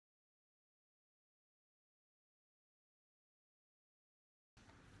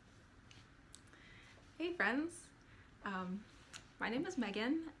Hey friends, my name is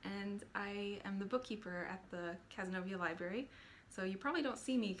Megan and I am the bookkeeper at the Cazenovia Library. So you probably don't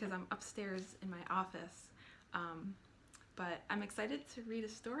see me because I'm upstairs in my office, but I'm excited to read a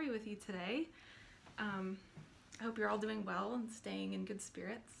story with you today. I hope you're all doing well and staying in good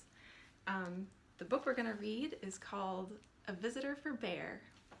spirits. The book we're going to read is called A Visitor for Bear.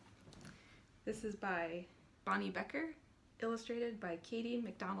 This is by Bonny Becker, illustrated by Kady,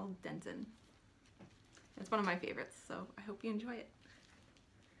 MacDonald, Denton. It's one of my favorites, so I hope you enjoy it.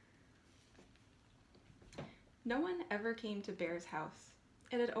 No one ever came to Bear's house.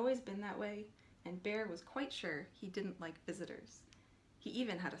 It had always been that way, and Bear was quite sure he didn't like visitors. He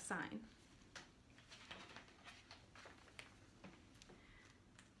even had a sign.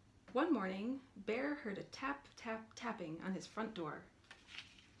 One morning, Bear heard a tap, tap, tapping on his front door.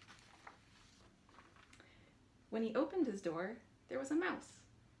 When he opened his door, there was a mouse,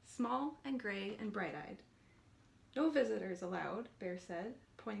 small and gray and bright-eyed. "No visitors allowed," Bear said,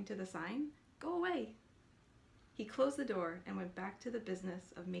 pointing to the sign. "Go away." He closed the door and went back to the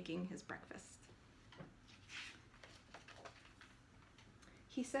business of making his breakfast.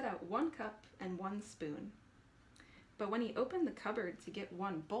 He set out 1 cup and 1 spoon. But when he opened the cupboard to get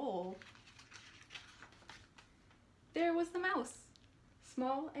 1 bowl, there was the mouse,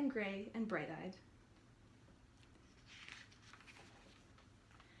 small and gray and bright-eyed.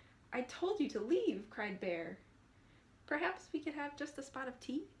 "I told you to leave," cried Bear. "Perhaps we could have just a spot of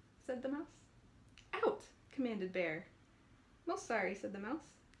tea," said the mouse. "Out!" commanded Bear. "Most sorry," said the mouse.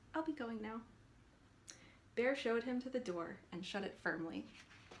 "I'll be going now." Bear showed him to the door and shut it firmly.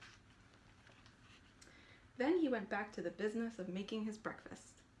 Then he went back to the business of making his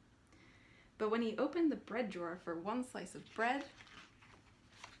breakfast. But when he opened the bread drawer for 1 slice of bread,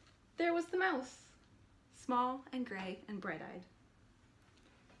 there was the mouse, small and gray and bright-eyed.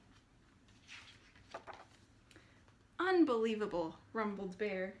 "Unbelievable," rumbled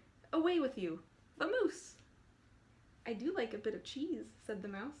Bear. "Away with you, the moose!" "I do like a bit of cheese," said the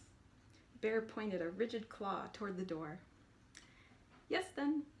mouse. Bear pointed a rigid claw toward the door. "Yes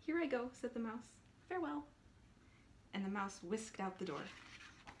then, here I go," said the mouse. "Farewell." And the mouse whisked out the door.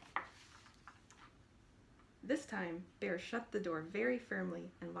 This time, Bear shut the door very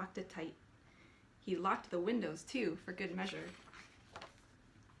firmly and locked it tight. He locked the windows too, for good measure.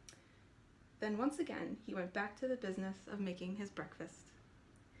 Then once again, he went back to the business of making his breakfast.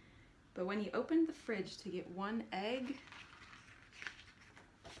 But when he opened the fridge to get 1 egg,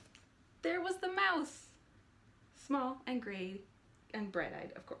 there was the mouse, small and gray and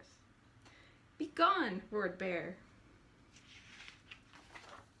bright-eyed, of course. "Be gone!" roared Bear.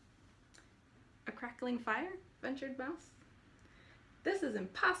 "A crackling fire?" ventured Mouse. "This is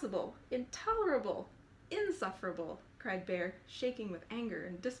impossible, intolerable, insufferable!" cried Bear, shaking with anger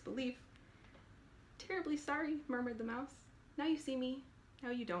and disbelief. "Terribly sorry," murmured the mouse. "Now you see me,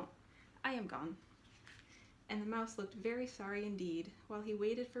 now you don't. I am gone." And the mouse looked very sorry indeed while he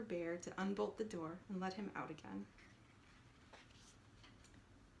waited for Bear to unbolt the door and let him out again.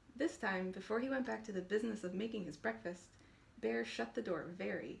 This time, before he went back to the business of making his breakfast, Bear shut the door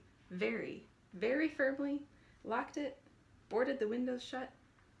very, very, very firmly, locked it, boarded the windows shut,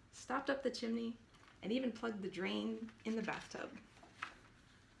 stopped up the chimney, and even plugged the drain in the bathtub.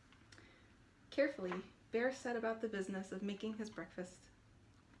 Carefully, Bear set about the business of making his breakfast.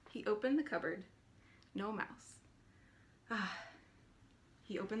 He opened the cupboard. No mouse.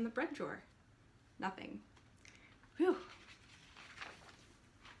 He opened the bread drawer. Nothing. Whew.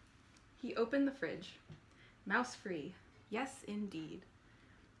 He opened the fridge. Mouse free. Yes, indeed.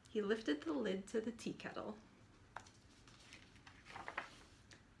 He lifted the lid to the tea kettle.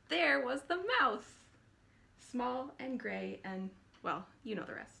 There was the mouse! Small and gray and, well, you know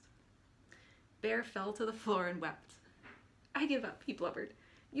the rest. Bear fell to the floor and wept. "I give up," he blubbered.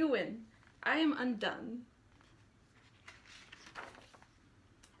 "You win. I am undone."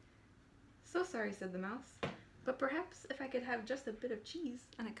 "So sorry," said the mouse, "but perhaps if I could have just a bit of cheese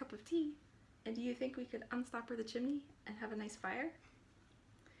and a cup of tea, and do you think we could unstopper the chimney and have a nice fire?"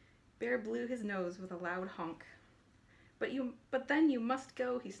 Bear blew his nose with a loud honk. But then you must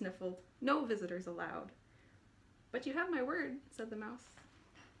go," he sniffled. "No visitors allowed." "But you have my word," said the mouse.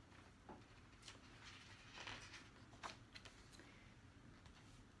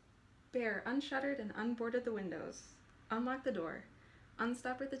 Bear unshuttered and unboarded the windows, unlocked the door,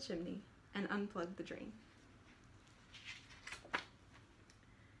 unstoppered the chimney, and unplugged the drain.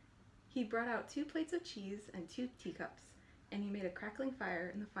 He brought out 2 plates of cheese and 2 teacups, and he made a crackling fire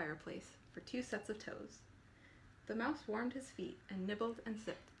in the fireplace for 2 sets of toes. The mouse warmed his feet and nibbled and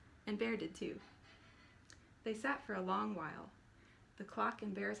sipped, and Bear did too. They sat for a long while. The clock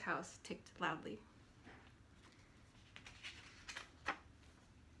in Bear's house ticked loudly.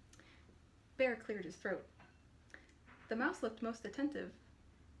 Bear cleared his throat. The mouse looked most attentive.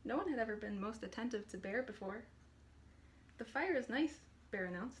 No one had ever been most attentive to Bear before. "The fire is nice," Bear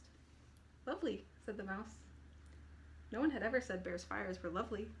announced. "Lovely," said the mouse. No one had ever said Bear's fires were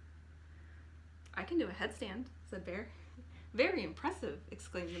lovely. "I can do a headstand," said Bear. "Very impressive,"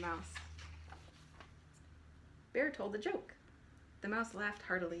 exclaimed the mouse. Bear told a joke. The mouse laughed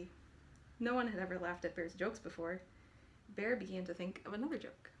heartily. No one had ever laughed at Bear's jokes before. Bear began to think of another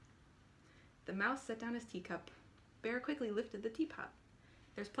joke. The mouse set down his teacup. Bear quickly lifted the teapot.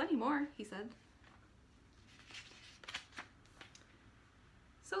 "There's plenty more," he said.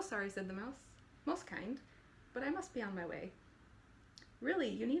 "So sorry," said the mouse. "Most kind, but I must be on my way." "Really,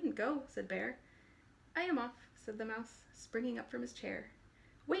 you needn't go," said Bear. "I am off," said the mouse, springing up from his chair.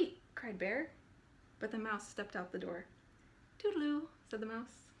 "Wait!" cried Bear. But the mouse stepped out the door. "Toodaloo," said the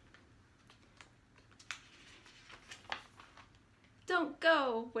mouse. "Don't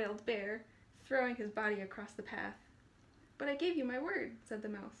go," wailed Bear, throwing his body across the path. "But I gave you my word," said the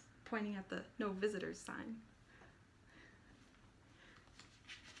mouse, pointing at the "No Visitors" sign.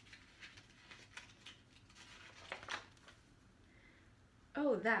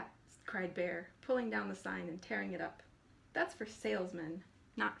 "Oh, that," cried Bear, pulling down the sign and tearing it up. "That's for salesmen,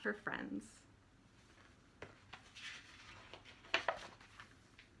 not for friends."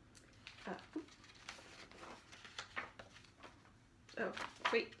 Oh,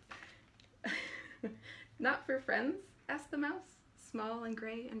 wait. "Not for friends?" asked the mouse, small and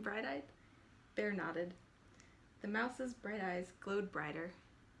gray and bright-eyed. Bear nodded. The mouse's bright eyes glowed brighter.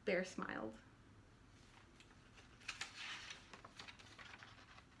 Bear smiled.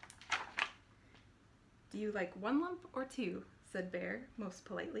 "Do you like one lump or two?" said Bear, most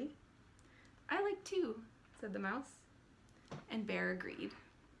politely. "I like two," said the mouse. And Bear agreed.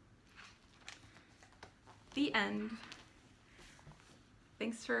 The end.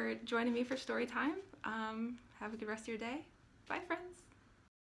 Thanks for joining me for story time. Have a good rest of your day. Bye, friends.